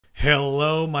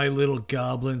Hello, my little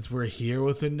goblins. We're here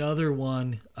with another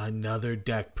one, another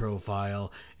deck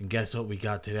profile. And guess what we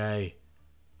got today?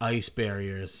 Ice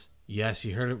barriers. Yes,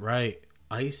 you heard it right.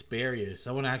 Ice barriers.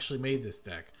 Someone actually made this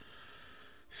deck.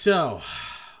 So,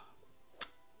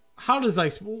 how does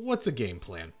ice... What's the game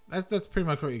plan? That's pretty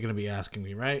much what you're going to be asking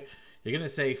me, right? You're going to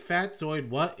say, Fatzoid,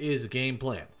 what is the game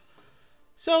plan?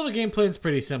 So the game plan's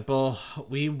pretty simple.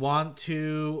 We want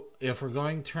to, if we're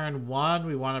going turn 1,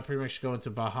 we want to pretty much go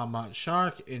into Bahamut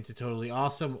Shark, into Totally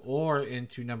Awesome, or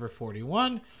into number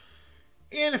 41.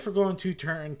 And if we're going to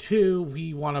turn 2,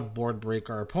 we want to board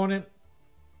break our opponent.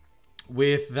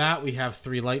 With that, we have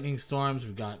 3 Lightning Storms,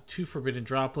 we've got 2 Forbidden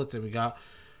Droplets, and we got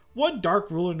 1 Dark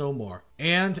Ruler no more.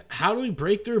 And how do we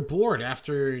break their board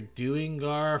after doing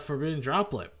our Forbidden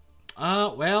Droplet?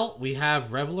 Well, we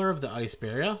have Reveler of the Ice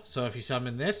Barrier. So if you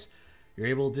summon this, you're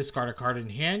able to discard a card in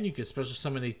hand. You can special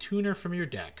summon a tuner from your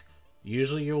deck.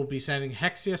 Usually you'll be sending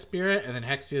Hexia Spirit, and then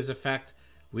Hexia's effect,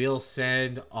 we'll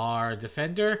send our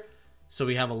Defender. So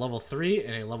we have a level 3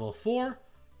 and a level 4.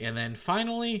 And then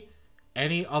finally,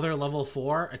 any other level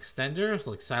 4 extenders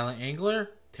like Silent Angler,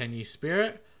 Tenyi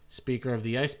Spirit, Speaker of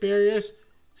the Ice Barriers,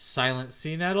 Silent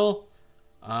Sea Nettle.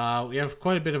 We have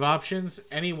quite a bit of options.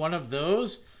 Any one of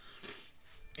those,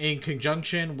 in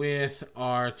conjunction with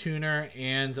our tuner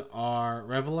and our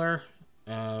reveler,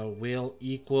 will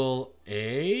equal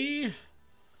a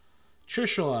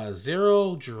Trishula,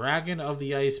 0 Dragon of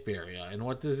the Ice Barrier. And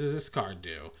what does this card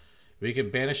do? We can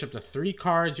banish up to 3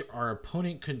 cards our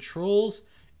opponent controls,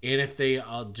 and if they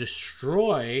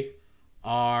destroy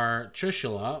our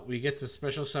Trishula, we get to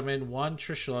special summon 1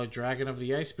 Trishula, Dragon of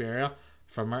the Ice Barrier,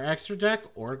 from our extra deck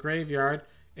or graveyard,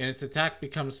 and its attack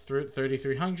becomes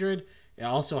 3,300. It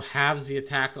also halves the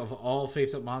attack of all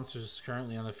face-up monsters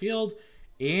currently on the field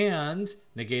and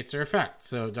negates their effect.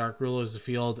 So Dark Ruler is the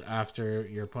field after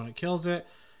your opponent kills it.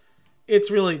 It's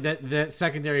really, that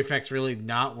secondary effect's really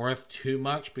not worth too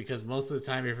much, because most of the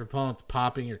time if your opponent's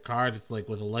popping your card, it's like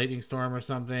with a Lightning Storm or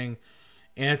something.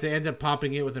 And if they end up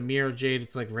popping it with a Mirror Jade,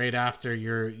 it's like right after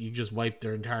you just wiped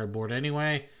their entire board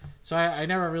anyway. So I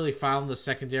never really found the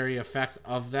secondary effect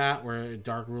of that, where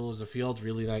Dark Ruler is a field,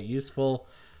 really that useful.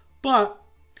 But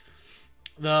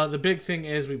the big thing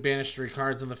is we banish 3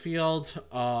 cards on the field.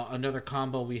 Another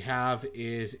combo we have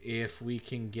is if we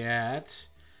can get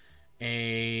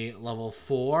a level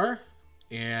 4,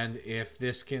 and if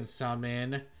this can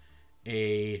summon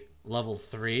a level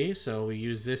 3, so we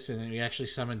use this and we actually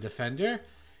summon Defender.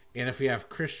 And if we have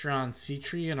Crystron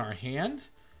Seatree in our hand,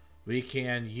 we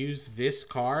can use this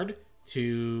card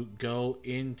to go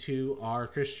into our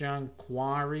Crystron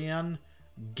Quarian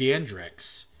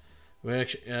Gandrix,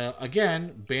 which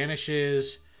again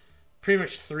banishes pretty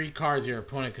much 3 cards your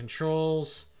opponent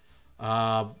controls,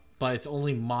 but it's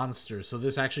only monsters. So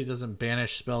this actually doesn't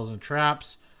banish spells and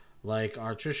traps like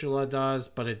our Trishula does,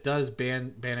 but it does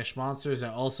banish monsters.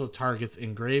 That also targets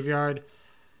in graveyard,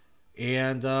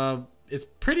 and it's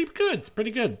pretty good. It's pretty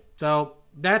good. So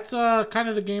that's kind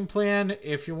of the game plan.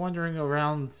 If you're wondering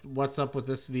around what's up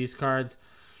with these cards,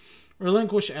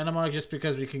 Relinquish Enema, just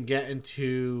because we can get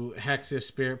into Hexia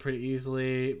Spirit pretty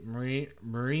easily.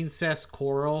 Marine Cess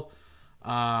Coral,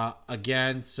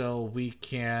 again, so we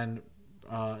can,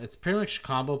 it's pretty much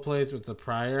combo plays with the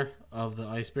Prior of the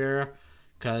Ice Barrier,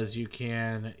 because you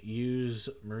can use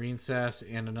Marine Cess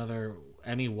and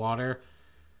any water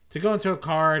to go into a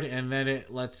card, and then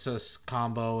it lets us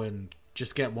combo and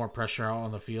just get more pressure out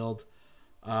on the field.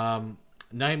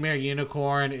 Nightmare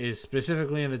Unicorn is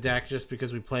specifically in the deck just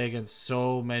because we play against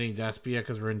so many Despia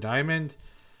because we're in Diamond.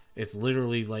 It's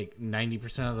literally like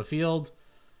 90% of the field.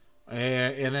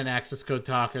 And then Access Code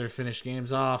Talker to finish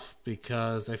games off,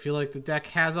 because I feel like the deck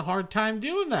has a hard time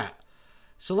doing that.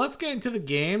 So let's get into the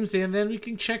games, and then we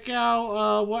can check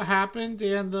out what happened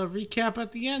and the recap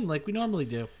at the end like we normally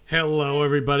do. Hello,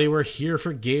 everybody. We're here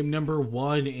for game number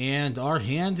 1, and our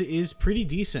hand is pretty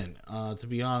decent. To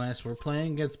be honest, we're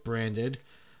playing against Branded,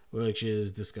 which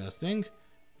is disgusting,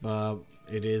 but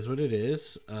it is what it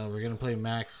is. We're going to play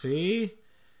Maxi,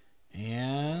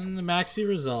 and the Maxi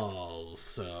resolves.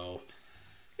 So,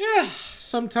 yeah,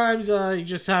 sometimes you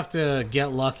just have to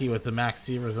get lucky with the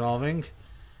Maxi resolving.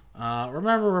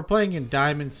 Remember, we're playing in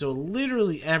Diamond, so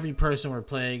literally every person we're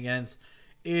playing against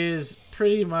is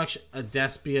pretty much a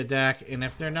Despia deck, and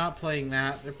if they're not playing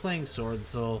that, they're playing Sword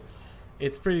Soul.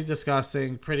 It's pretty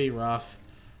disgusting, pretty rough,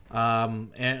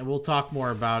 and we'll talk more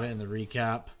about it in the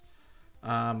recap.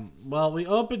 Well, we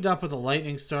opened up with a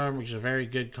Lightning Storm, which is a very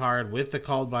good card with the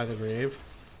Called by the Grave,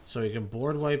 so we can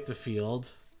board wipe the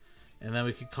field, and then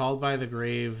we can Called by the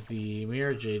Grave the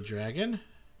Mirror Jade Dragon.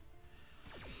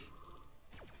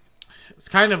 It's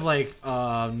kind of like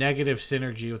negative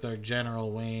synergy with our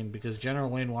General Wayne, because General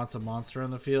Wayne wants a monster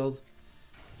on the field.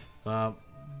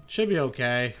 Should be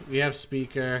okay. We have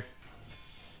Speaker.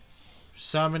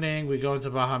 Summoning, we go into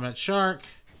Bahamut Shark.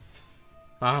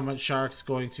 Bahamut Shark's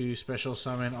going to special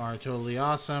summon our Totally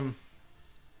Awesome.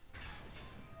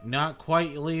 Not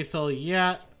quite lethal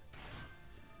yet,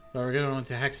 but we're going to go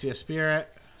into Hexia Spirit.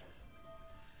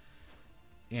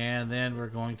 And then we're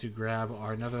going to grab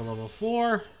our another level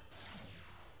 4.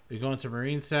 We go into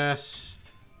Marine Cess.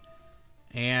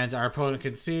 And our opponent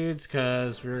concedes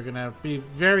because we're going to be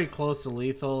very close to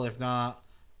lethal, if not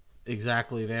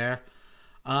exactly there.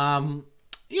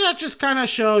 Yeah, just kind of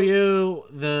show you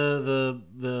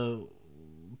the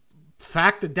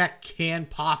fact the deck can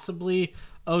possibly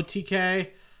OTK.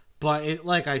 But it,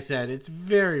 like I said, it's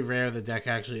very rare the deck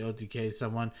actually OTKs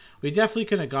someone. We definitely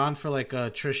could have gone for like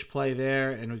a Trish play there,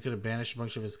 and we could have banished a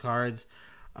bunch of his cards.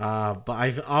 But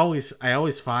I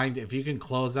always find if you can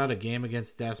close out a game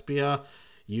against Despia,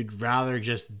 you'd rather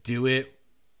just do it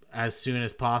as soon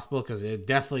as possible, because they're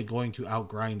definitely going to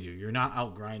outgrind you. You're not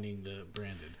outgrinding the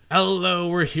branded. Hello,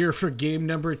 we're here for game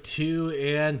number 2,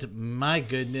 and my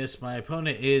goodness, my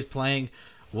opponent is playing.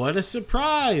 What a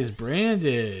surprise!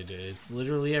 Branded. It's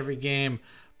literally every game.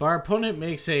 But our opponent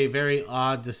makes a very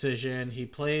odd decision. He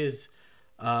plays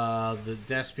the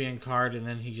Despian card, and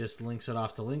then he just links it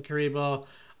off to Linkaribo.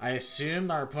 I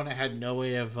assume our opponent had no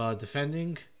way of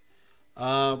defending,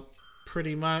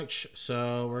 pretty much.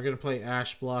 So we're going to play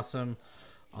Ash Blossom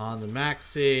on the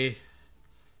Maxi.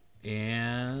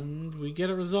 And we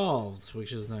get it resolved,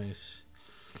 which is nice.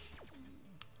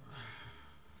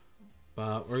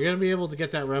 But we're going to be able to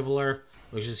get that Reveler,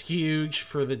 which is huge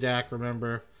for the deck,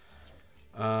 remember.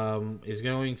 Is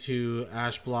going to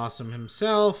Ash Blossom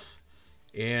himself.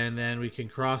 And then we can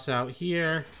cross out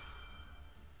here.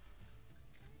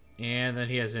 And then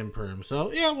he has Imperm.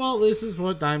 So, yeah, well, this is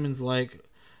what Diamond's like.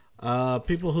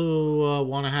 People who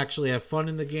want to actually have fun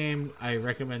in the game, I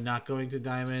recommend not going to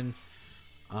Diamond.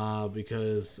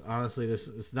 Because, honestly, this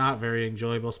is not very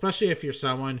enjoyable. Especially if you're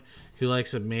someone who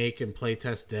likes to make and play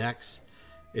test decks.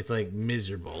 It's, like,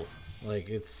 miserable. Like,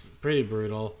 it's pretty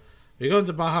brutal. We go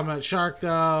into Bahamut Shark,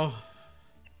 though.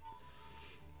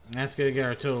 And that's going to get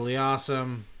our Totally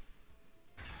Awesome.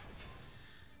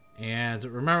 And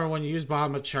remember, when you use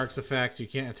Bahamut Shark's effect, you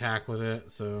can't attack with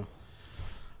it. So,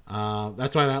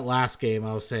 that's why that last game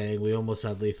I was saying we almost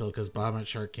had lethal, because Bahamut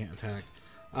Shark can't attack.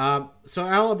 So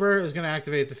Alibur is going to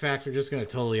activate its effect. We're just going to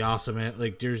Totally Awesome it.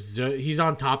 Like, he's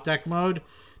on top deck mode.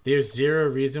 There's zero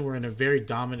reason. We're in a very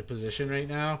dominant position right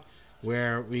now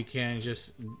where we can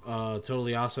just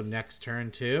Totally Awesome next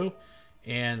turn too.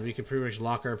 And we can pretty much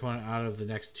lock our opponent out of the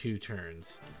next 2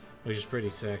 turns, which is pretty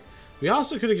sick. We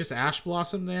also could have just Ash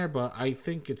Blossom there, but I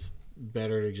think it's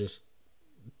better to just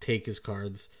take his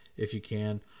cards if you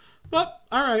can. But,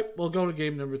 alright, we'll go to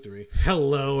game number 3.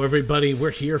 Hello, everybody.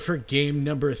 We're here for game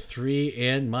number 3,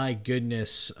 and my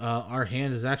goodness, our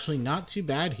hand is actually not too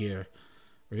bad here.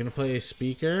 We're going to play a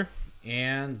Speaker,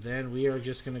 and then we are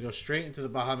just going to go straight into the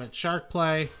Bahamut Shark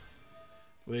play,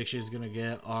 which is going to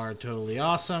get our Totally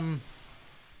Awesome.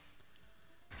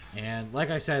 And, like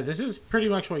I said, this is pretty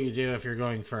much what you do if you're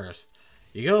going first.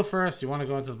 You go first, you want to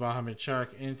go into the Bahamut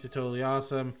Shark, into Totally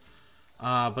Awesome.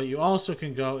 But you also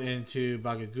can go into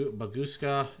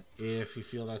Baguska if you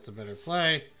feel that's a better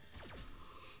play.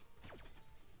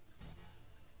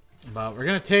 But we're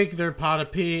going to take their pot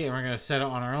of pee and we're going to set it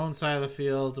on our own side of the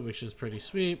field, which is pretty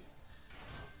sweet.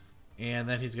 And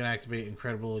then he's going to activate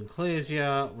Incredible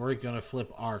Ecclesia. We're going to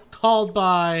flip our Called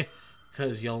By,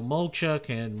 because Yelmocha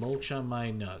can mocha my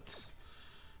nuts.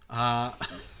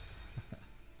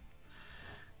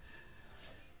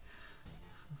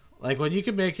 Like, when you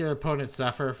can make your opponent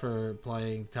suffer for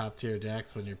playing top tier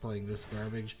decks when you're playing this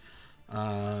garbage,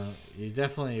 you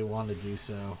definitely want to do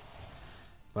so.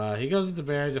 But he goes into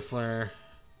Baron de Fleur,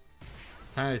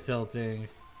 kind of tilting.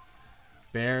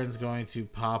 Baron's going to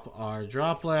pop our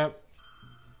Droplet.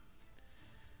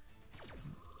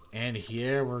 And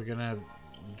here we're going to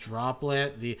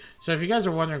Droplet the... So if you guys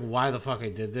are wondering why the fuck I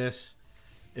did this,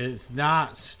 it's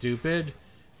not stupid,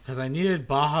 because I needed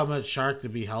Bahamut Shark to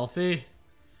be healthy.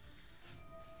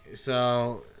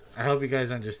 So, I hope you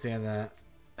guys understand that.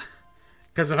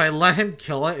 Because if I let him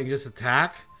kill it and just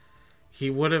attack, he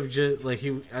would have just, like,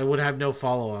 I would have no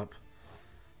follow-up.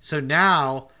 So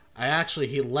now,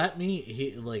 he let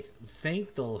me, like,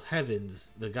 thank the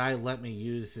heavens, the guy let me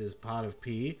use his pot of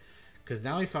pee. Because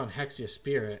now he found Hexia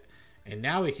Spirit, and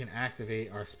now we can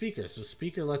activate our Speaker. So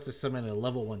Speaker lets us summon a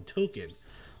level 1 token.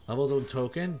 Level 1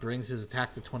 token brings his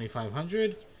attack to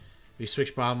 2500. We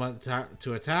switch Bahamut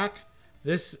to attack.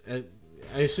 This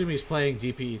I assume he's playing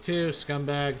DPE2,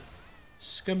 Scumbag.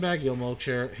 Scumbag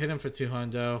Yomulcher, hit him for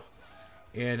 200.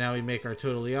 And now we make our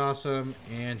totally awesome.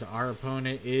 And our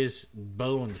opponent is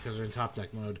boned because they're in top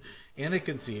deck mode. And they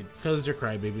concede because they're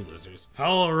crybaby losers.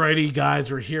 Alrighty, guys,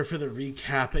 we're here for the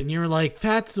recap. And you're like,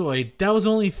 Fatzoid, that was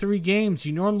only 3 games.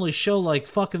 You normally show like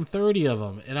fucking 30 of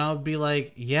them. And I would be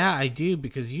like, yeah, I do.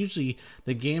 Because usually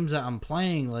the games that I'm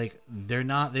playing, like, they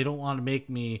don't want to make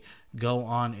me go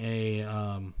on a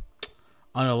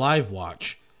live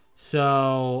watch.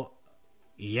 So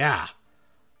yeah,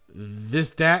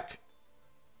 this deck,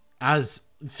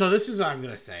 so this is what I'm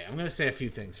gonna say. I'm gonna say a few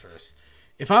things first.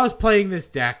 If I was playing this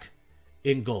deck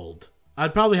in gold,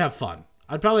 I'd probably have fun.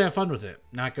 I'd probably have fun with it,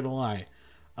 not gonna lie.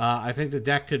 I think the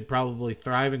deck could probably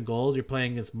thrive in gold. You're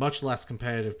playing against much less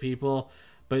competitive people.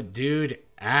 But dude,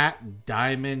 at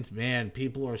diamond, man,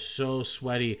 people are so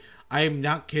sweaty. I am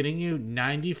not kidding you.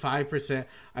 95%.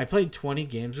 I played 20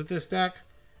 games with this deck,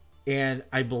 and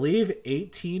I believe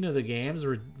 18 of the games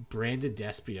were branded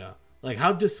Despia. Like,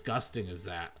 how disgusting is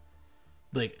that?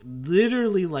 Like,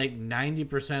 literally, like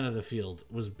 90% of the field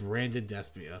was branded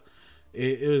Despia.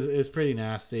 It was pretty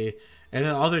nasty. And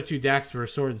the other 2 decks were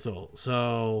Sword Soul.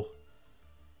 So,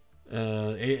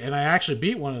 and I actually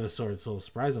beat one of the Sword Souls,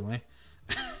 surprisingly.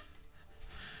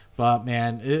 But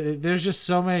man, there's just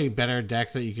so many better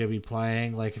decks that you could be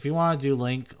playing. Like, if you want to do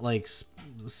Link, like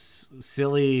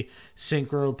silly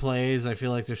synchro plays, I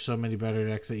feel like there's so many better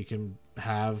decks that you can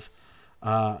have.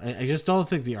 I just don't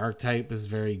think the archetype is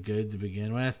very good to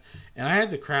begin with. And I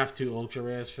had to craft 2 ultra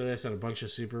rares for this and a bunch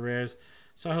of super rares.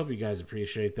 So I hope you guys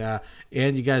appreciate that.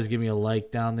 And you guys give me a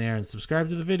like down there and subscribe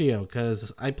to the video,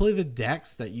 because I play the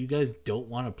decks that you guys don't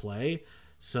want to play,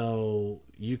 so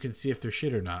you can see if they're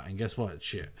shit or not. And guess what? It's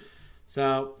shit.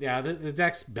 So yeah, the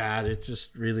deck's bad. It's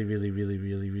just really, really, really,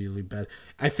 really, really bad.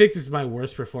 I think this is my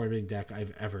worst performing deck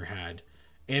I've ever had.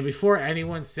 And before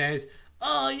anyone says,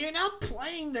 oh, you're not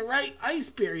playing the right Ice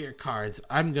Barrier cards,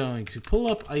 I'm going to pull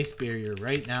up Ice Barrier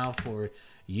right now for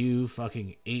you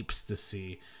fucking apes to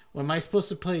see. Am I supposed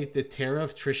to play the Terra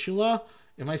of Trishula?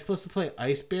 Am I supposed to play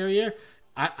Ice Barrier?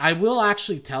 I will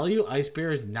actually tell you, Ice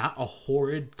Barrier is not a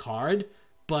horrid card,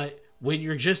 but when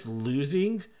you're just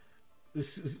losing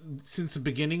since the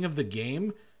beginning of the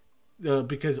game,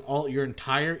 because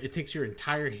it takes your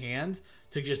entire hand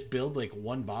to just build like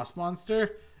 1 boss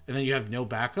monster, and then you have no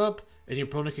backup, and your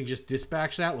opponent can just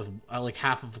dispatch that with like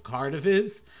half of a card of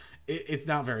his. It's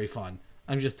not very fun.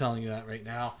 I'm just telling you that right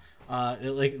now.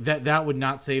 Like that would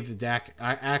not save the deck.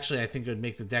 I think it would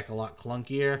make the deck a lot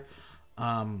clunkier.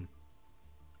 All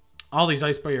these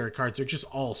Ice Barrier cards are just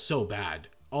all so bad.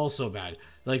 All so bad.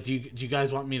 Like, do you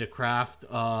guys want me to craft you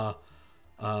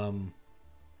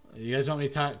guys want me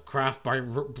to craft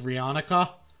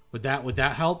Brionica? Would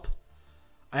that help?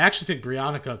 I actually think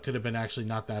Brionica could have been actually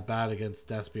not that bad against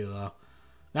Despia, though.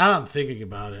 Now that I'm thinking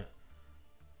about it.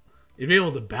 You'd be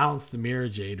able to balance the Mirror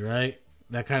Jade, right?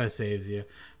 That kind of saves you.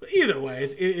 But either way,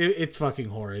 it's fucking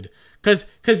horrid.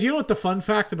 Because you know what the fun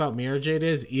fact about Mirror Jade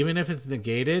is? Even if it's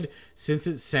negated, since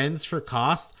it sends for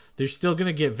cost, they're still going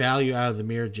to get value out of the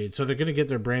Mirror Jade. So they're going to get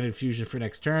their branded fusion for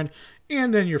next turn,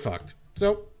 and then you're fucked.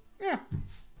 So, yeah.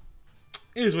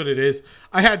 It is what it is.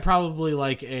 I had probably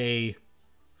like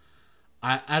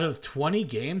out of 20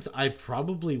 games, I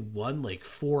probably won like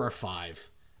 4 or 5.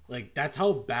 Like, that's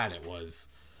how bad it was.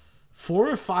 4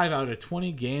 or 5 out of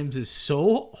 20 games is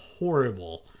so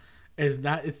horrible.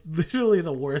 It's literally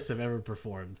the worst I've ever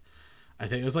performed. I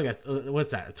think it was like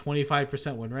what's that? A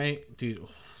 25% win rate? Dude,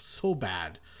 so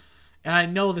bad. And I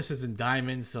know this is in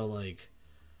diamonds, so like,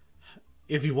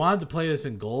 if you wanted to play this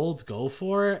in gold, go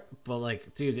for it. But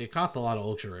like, dude, it costs a lot of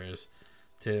ultra rares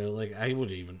to like, I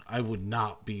would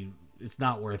not be, it's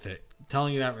not worth it. I'm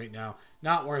telling you that right now.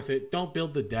 Not worth it. Don't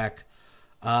build the deck.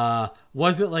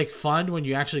 Was it like fun when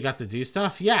you actually got to do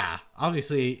stuff? Yeah,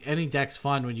 obviously any deck's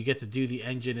fun when you get to do the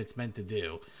engine it's meant to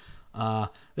do.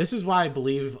 This is why I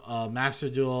believe Master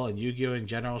Duel and Yu-Gi-Oh in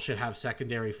general should have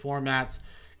secondary formats,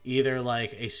 either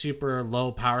like a super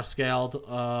low power scaled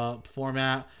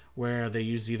format where they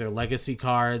use either legacy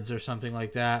cards or something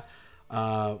like that,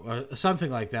 where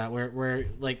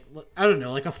like, I don't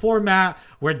know, like a format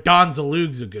where Don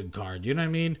Zalug's a good card, you know what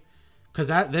I mean? Because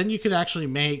then you could actually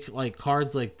make like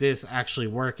cards like this actually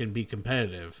work and be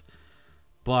competitive.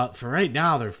 But for right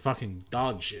now, they're fucking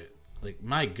dog shit. Like,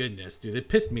 my goodness, dude. It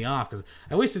pissed me off because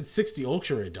I wasted 60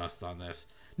 Ultra Rare Dust on this.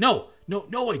 No,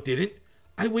 I didn't.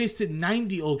 I wasted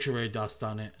 90 Ultra Rare Dust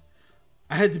on it.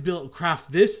 I had to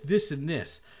craft this, and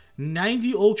this.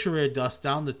 90 Ultra Rare Dust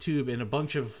down the tube and a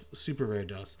bunch of Super Rare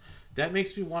Dust. That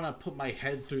makes me want to put my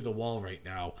head through the wall right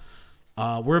now.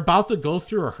 We're about to go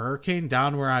through a hurricane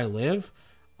down where I live,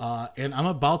 and I'm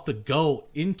about to go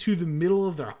into the middle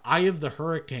of the eye of the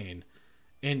hurricane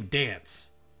and dance,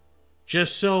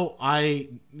 just so I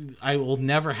will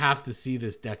never have to see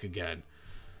this deck again.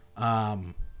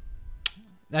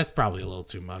 That's probably a little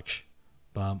too much,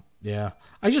 but yeah,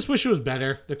 I just wish it was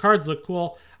better. The cards look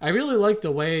cool. I really like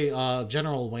the way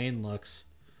General Wayne looks.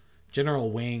 General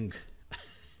Wang.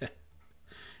 It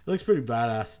looks pretty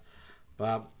badass.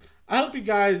 But I hope you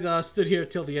guys stood here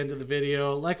till the end of the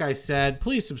video. Like I said,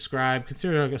 please subscribe.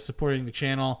 Consider supporting the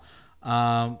channel.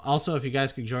 Also, if you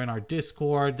guys could join our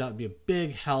Discord, that would be a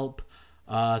big help.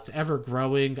 It's ever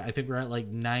growing. I think we're at like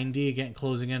 90,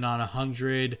 closing in on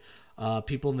 100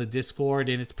 people in the Discord,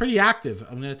 and it's pretty active.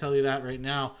 I'm going to tell you that right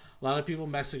now. A lot of people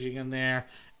messaging in there,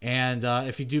 and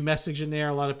if you do message in there,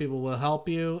 a lot of people will help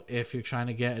you if you're trying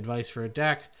to get advice for a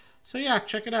deck. So yeah,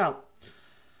 check it out.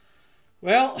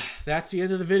 Well, that's the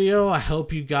end of the video. I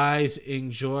hope you guys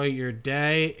enjoy your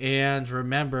day, and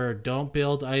remember, don't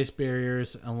build ice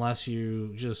barriers unless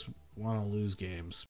you just want to lose games.